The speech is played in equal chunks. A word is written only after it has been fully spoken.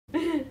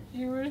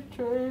she was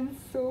trying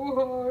so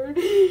hard,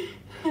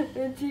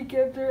 and she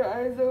kept her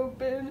eyes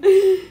open.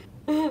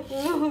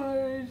 Oh,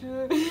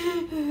 Asia.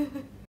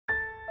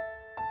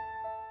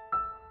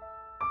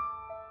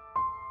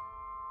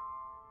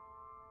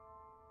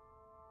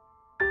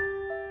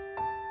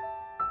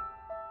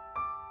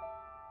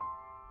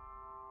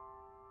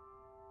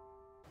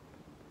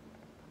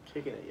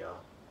 Kicking it, y'all.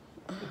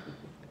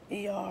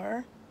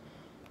 ER.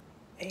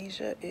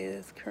 Asia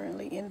is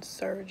currently in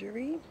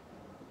surgery.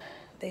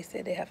 They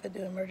said they have to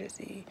do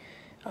emergency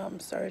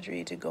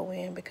surgery to go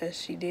in because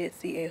she did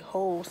see a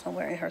hole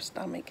somewhere in her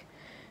stomach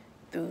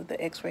through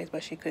the x-rays,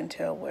 but she couldn't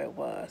tell where it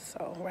was.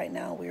 So right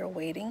now we are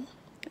waiting,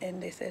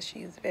 and they said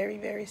she's very,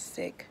 very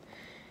sick,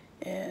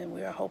 and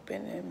we are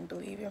hoping and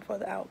believing for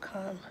the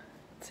outcome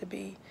to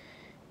be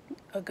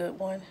a good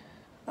one.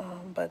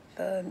 But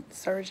the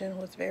surgeon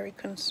was very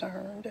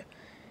concerned,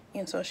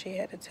 and so she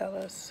had to tell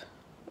us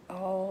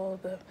all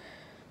the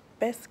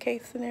best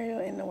case scenario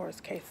and the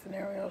worst case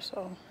scenario.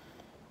 So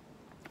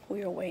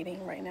we are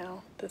waiting right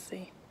now to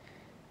see.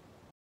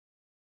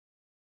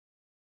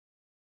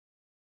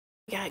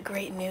 We got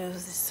great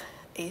news.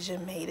 Asia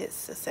made it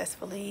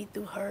successfully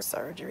through her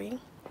surgery.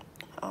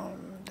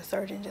 The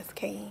surgeon just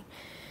came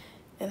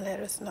and let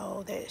us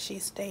know that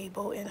she's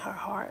stable in her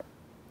heart.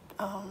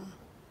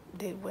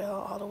 Did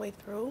well all the way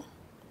through.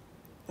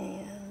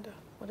 And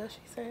what else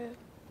she said?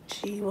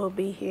 She will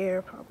be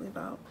here probably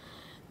about,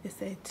 they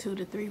said 2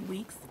 to 3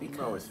 weeks. Because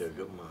I always say a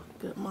good month.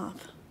 Good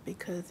month,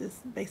 because it's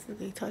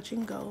basically touch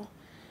and go.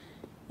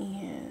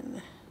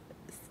 And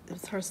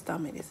it's her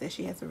stomach. They said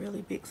she has a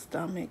really big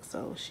stomach,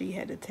 so she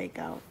had to take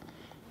out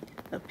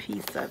a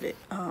piece of it.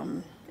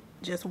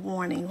 Just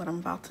warning, what I'm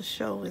about to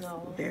show is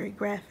very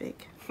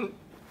graphic.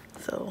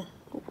 So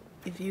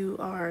if you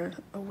are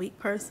a weak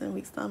person,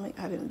 weak stomach,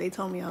 they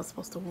told me I was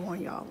supposed to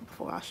warn y'all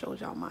before I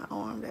showed y'all my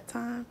arm that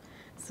time.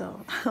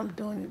 So I'm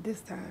doing it this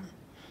time.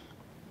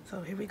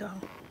 So here we go.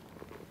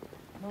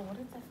 No, what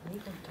is that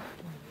legal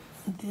document?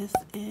 This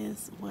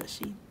is what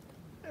she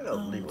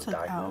took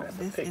out.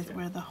 This is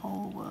where the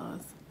hole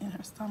was in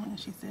her stomach, and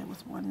she said it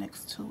was one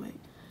next to it.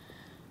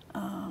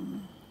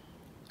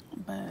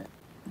 But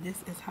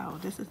this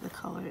is the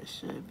color it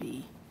should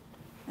be,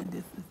 and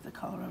this is the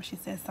color of. She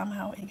said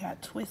somehow it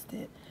got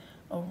twisted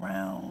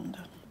around.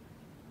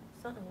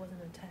 Something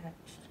wasn't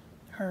attached.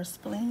 Her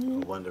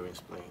spleen. A wandering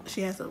spleen.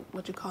 She has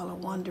what you call a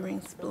wandering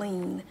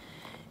spleen,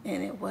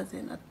 and it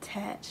wasn't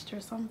attached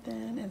or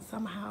something, and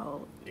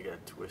somehow it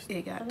got twisted.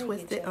 It got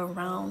twisted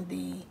around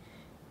the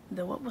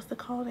what was the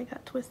call that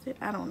got twisted?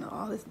 I don't know.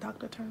 All this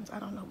doctor terms, I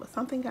don't know, but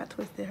something got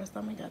twisted. Her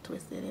stomach got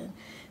twisted, and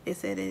they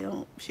said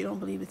she don't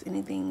believe it's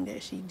anything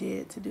that she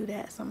did to do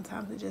that.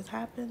 Sometimes it just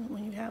happens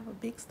when you have a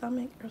big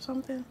stomach or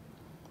something.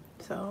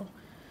 So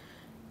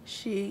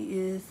she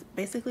is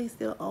basically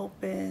still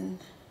open,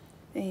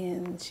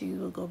 and she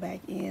will go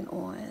back in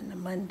on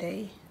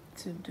Monday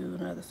to do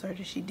another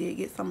surgery. She did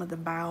get some of the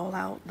bowel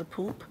out, the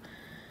poop,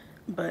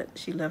 but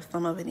she left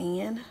some of it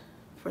in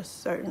for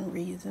certain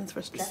reasons,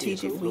 for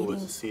strategic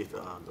readings. To see if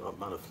the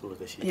amount of fluids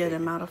that she's the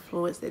amount of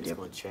fluids that they're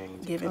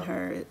giving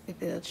her,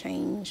 if it'll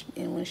change,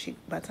 and when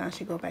by the time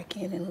she go back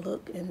in and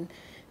look and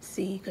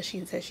see, because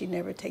she said she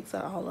never takes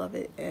out all of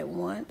it at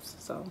once.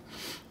 So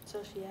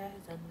she has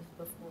done this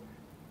before.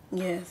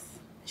 Yes,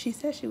 she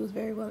said she was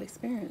very well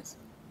experienced.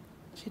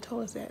 She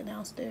told us that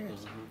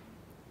downstairs.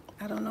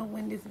 I don't know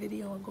when this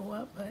video will go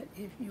up, but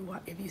if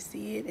you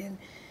see it, and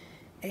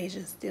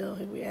Asia still,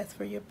 we ask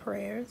for your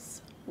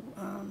prayers.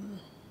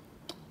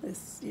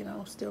 It's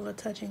still a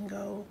touch and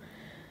go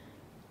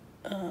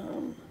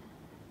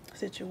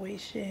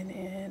situation,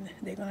 and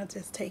they're gonna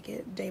just take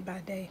it day by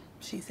day.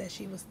 She said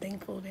she was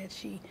thankful that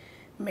she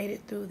made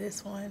it through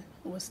this one,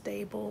 was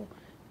stable.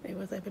 They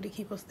was able to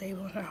keep her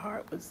stable, and her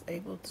heart was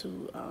able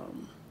to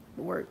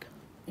work,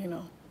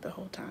 the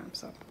whole time.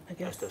 So I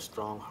guess that's the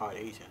strong heart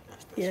Asia.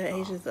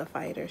 Asia's a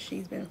fighter.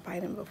 She's been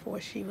fighting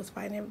before. She was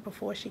fighting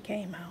before she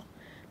came out.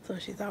 So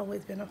she's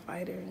always been a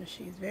fighter, and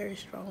she's very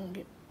strong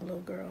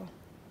little girl.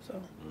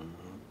 So,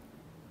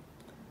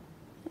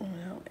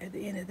 at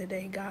the end of the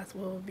day, God's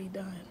will be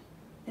done.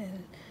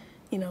 And,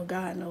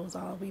 God knows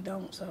all, we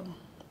don't. So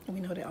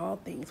we know that all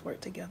things work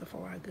together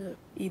for our good.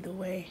 Either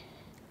way,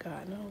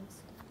 God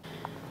knows.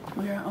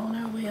 We are on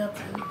our way up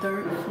to the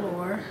 3rd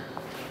floor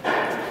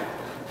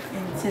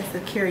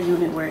intensive care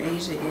unit where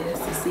Asia is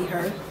to see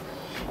her.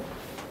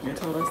 They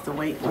told us to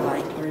wait for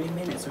like 30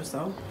 minutes or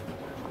so.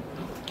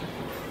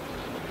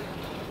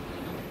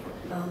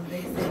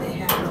 They said they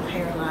have her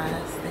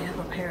paralyzed. They have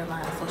her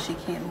paralyzed, so she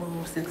can't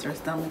move since her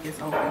stomach is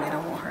open. They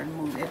don't want her to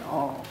move at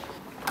all.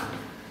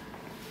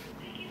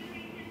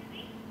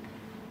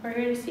 We're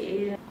here to see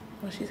Asia.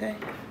 What'd she say?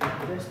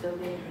 They're still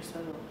getting her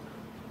settled.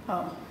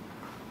 Oh.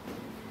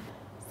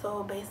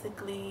 So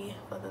basically,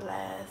 for the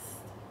last,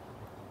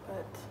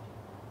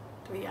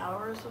 3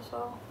 hours or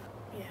so?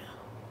 Yeah.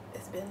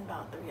 It's been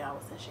about 3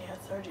 hours since she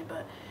had surgery,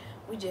 but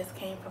we just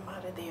came from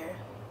out of there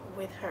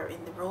with her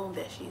in the room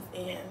that she's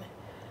in.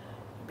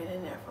 Been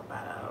in there for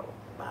about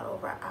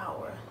over an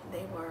hour.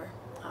 They were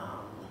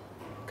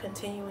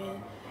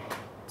continuing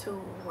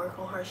to work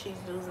on her. She's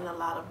losing a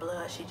lot of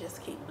blood. She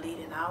just keeps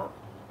bleeding out.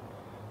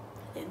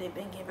 And they've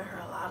been giving her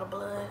a lot of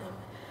blood,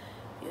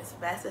 and as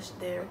fast as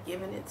they're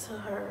giving it to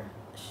her,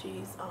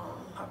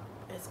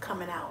 it's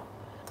coming out.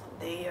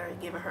 They are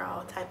giving her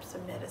all types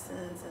of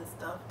medicines and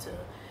stuff to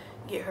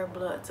get her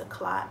blood to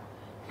clot.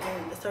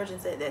 And the surgeon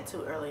said that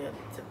too earlier,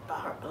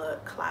 about her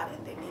blood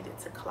clotting. They needed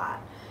to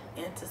clot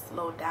and to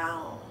slow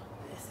down.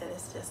 They said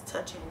it's just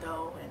touch and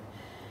go. And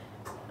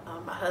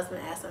my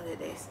husband asked them,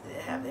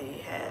 have they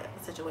had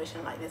a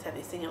situation like this? Have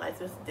they seen it like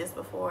this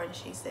before? And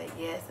she said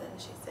yes, and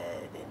she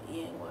said it didn't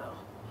end well.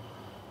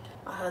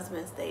 My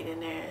husband stayed in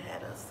there and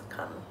had us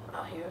come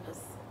out here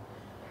because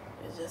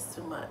it was just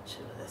too much.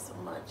 It was just so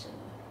much. And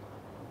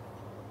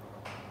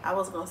I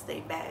was going to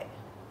stay back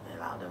and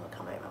allow them to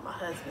come back, but my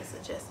husband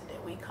suggested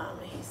that we come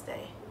and he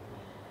stay.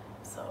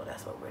 So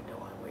that's what we're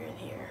doing. We're in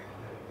here.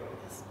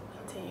 Just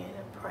continuing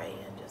to pray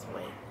and just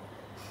wait.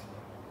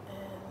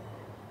 And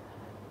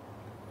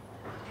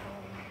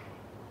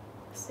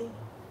see.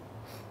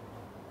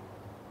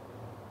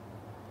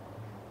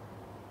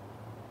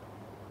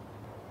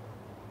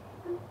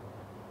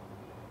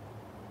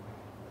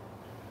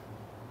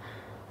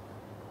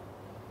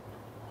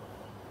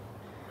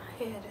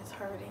 My head is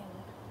hurting.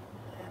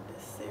 I have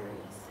this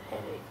serious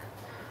headache.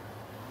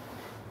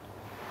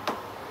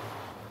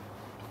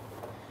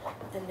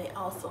 And they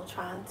also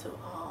trying to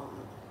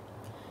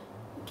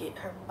get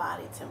her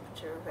body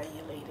temperature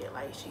regulated.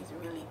 Like, she's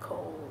really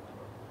cold,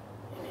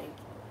 and they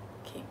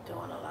keep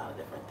doing a lot of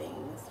different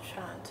things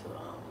trying to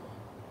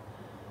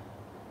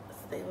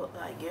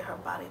get her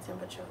body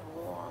temperature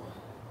warm.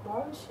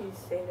 Why would she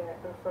say that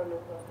in front of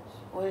us?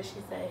 What did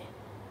she say?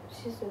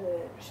 She said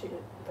that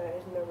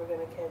it's never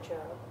gonna catch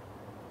up.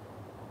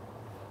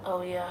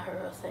 Oh yeah, I heard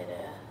her say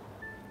that.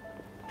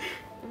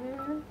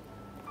 Mm-hmm.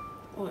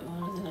 What,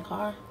 when I was in the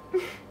car?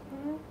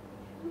 Mm-hmm.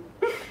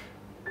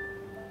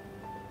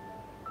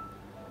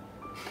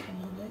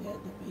 That got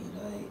to be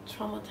like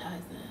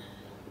traumatizing.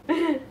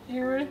 She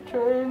was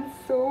trying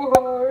so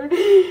hard.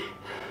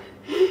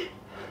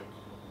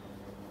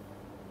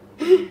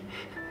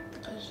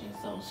 Because she's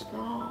so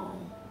strong.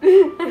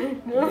 I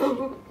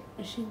know.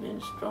 And she's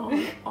been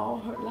strong all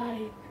her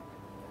life.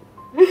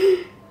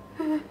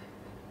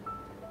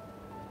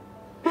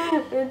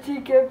 And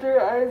she kept her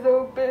eyes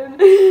open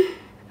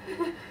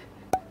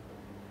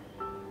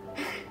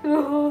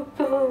the whole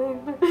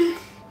time.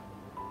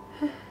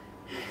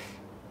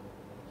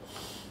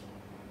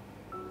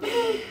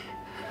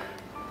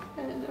 I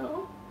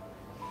know.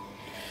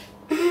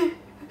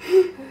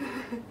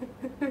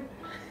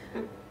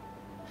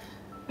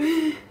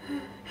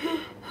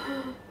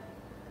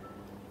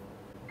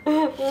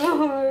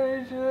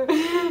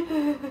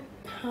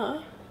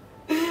 Huh?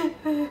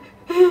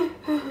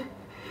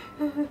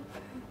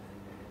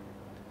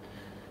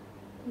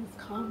 Just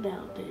calm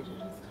down, Deja.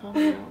 Just calm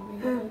down. We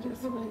gotta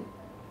just wait.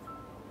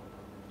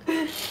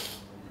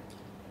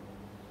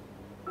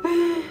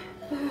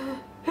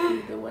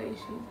 Either way,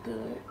 she's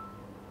good.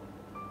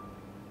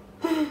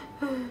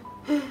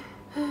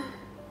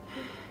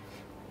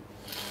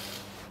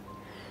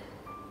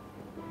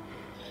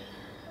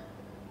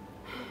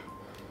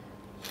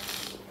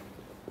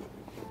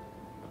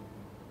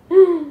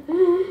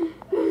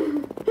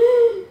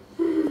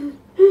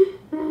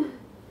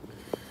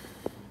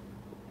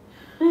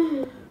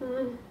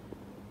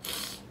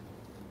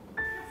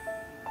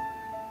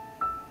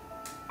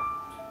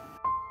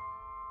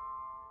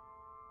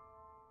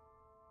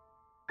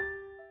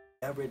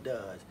 Whatever it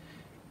does,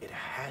 it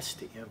has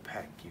to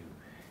impact you.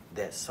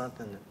 That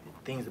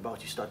things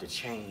about you start to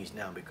change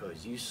now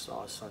because you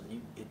saw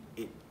something.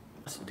 It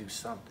has to do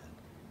something.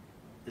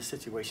 This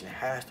situation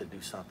has to do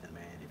something,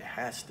 man. It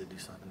has to do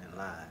something in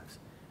lives.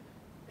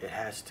 It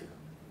has to,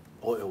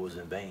 or it was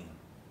in vain,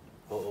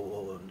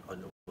 or it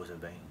was in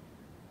vain.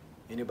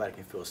 Anybody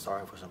can feel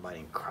sorry for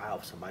somebody and cry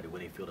for somebody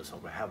when they feel that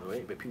something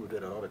happened. But people do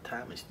that all the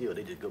time, and still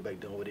they just go back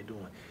doing what they're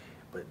doing.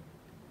 But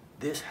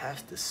this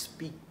has to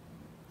speak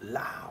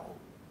loud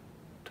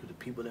to the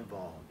people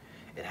involved.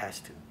 It has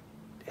to.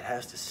 It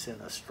has to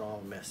send a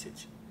strong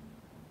message.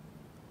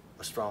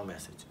 A strong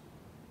message.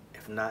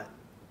 If not,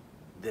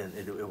 then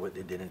it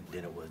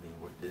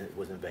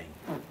was in vain.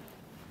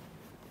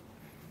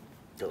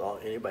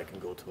 Because anybody can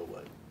go to a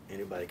what?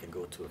 Anybody can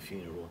go to a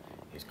funeral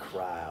and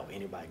cry, or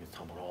anybody can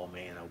talk about, oh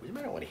man, I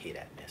don't want to hear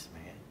that mess,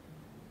 man.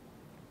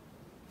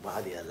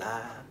 Why they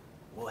alive?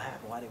 What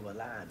happened? Why they were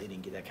alive? They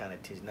didn't get that kind of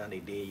attention. Now they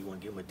dead. You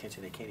want to give them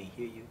attention? They can't even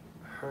hear you.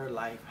 Her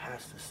life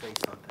has to say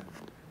something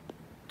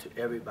to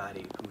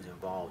everybody who's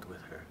involved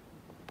with her.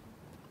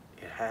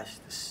 It has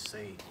to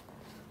say,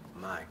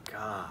 my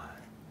God,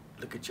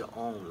 look at your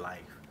own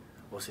life.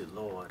 Or say,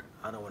 Lord,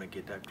 I don't want to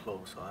get that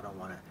close, or I don't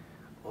want to,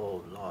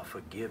 oh Lord,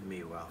 forgive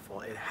me where I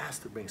fall. It has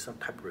to bring some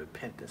type of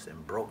repentance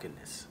and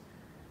brokenness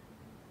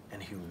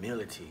and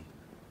humility.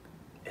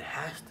 It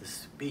has to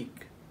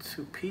speak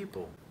to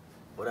people.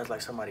 Well, that's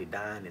like somebody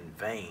dying in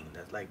vain.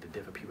 That's like the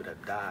different people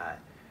that died.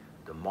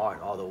 The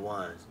martyr, all the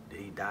ones. Did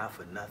he die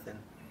for nothing?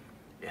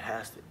 It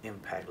has to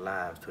impact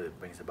lives till it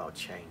brings about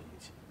change.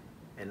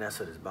 And that's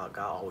what it's about.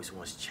 God always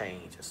wants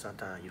change, and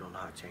sometimes you don't know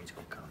how change is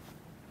going to come.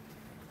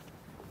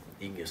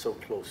 You can get so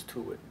close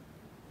to it,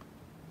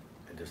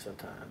 and then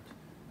sometimes,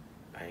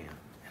 bam,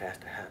 it has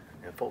to happen.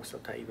 And folks,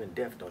 sometimes even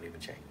death don't even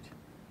change.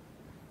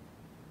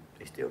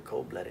 They still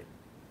cold-blooded,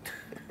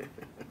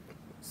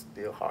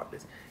 still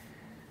heartless,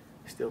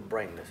 still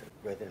brainless.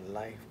 Whether in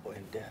life or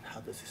in death, how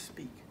does it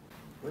speak?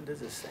 What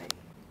does it say?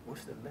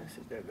 What's the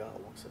message that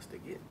God wants us to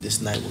get?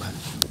 This night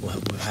we'll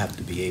have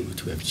to be able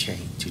to have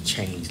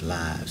change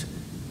lives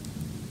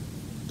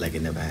like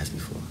it never has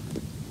before.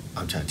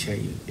 I'm trying to tell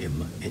you, it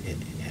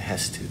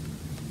has to.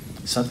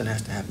 Something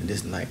has to happen.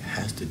 This night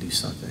has to do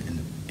something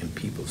in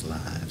people's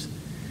lives.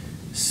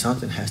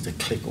 Something has to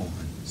click on.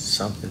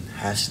 Something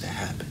has to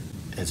happen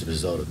as a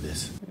result of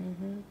this.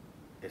 Mm-hmm.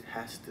 It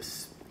has to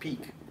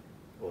speak,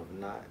 or if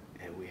not,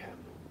 and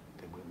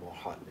then we're more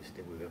heartless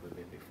than we've ever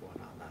been before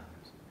in our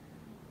lives.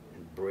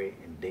 And bread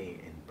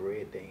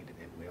danger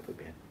than we've ever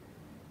been.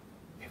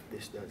 If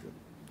this doesn't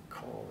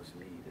cause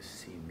me to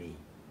see me,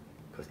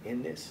 because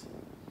in this,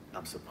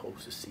 I'm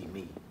supposed to see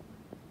me.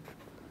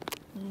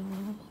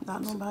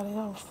 Not nobody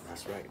else.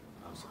 That's right.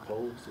 I'm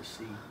supposed to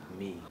see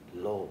me.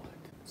 Lord,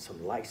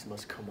 some lights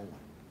must come on.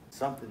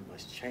 Something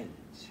must change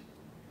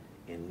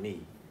in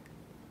me.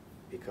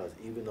 Because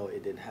even though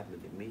it didn't happen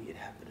to me, it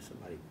happened to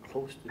somebody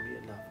close to me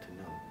enough to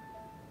know,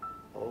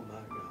 oh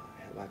my God,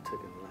 have I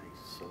taken life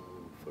so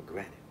for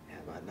granted?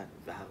 Have I not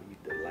valued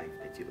the life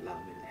that you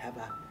allowed me to? Have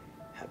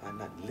I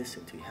not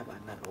listened to you? Have I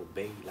not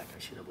obeyed like I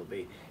should have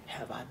obeyed?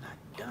 Have I not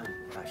done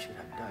what I should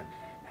have done?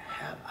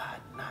 Have I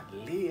not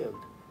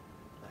lived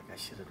like I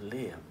should have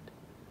lived?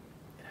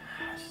 It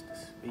has to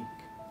speak.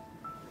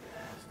 It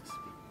has to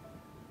speak.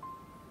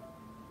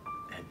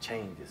 And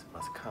changes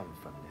must come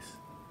from this.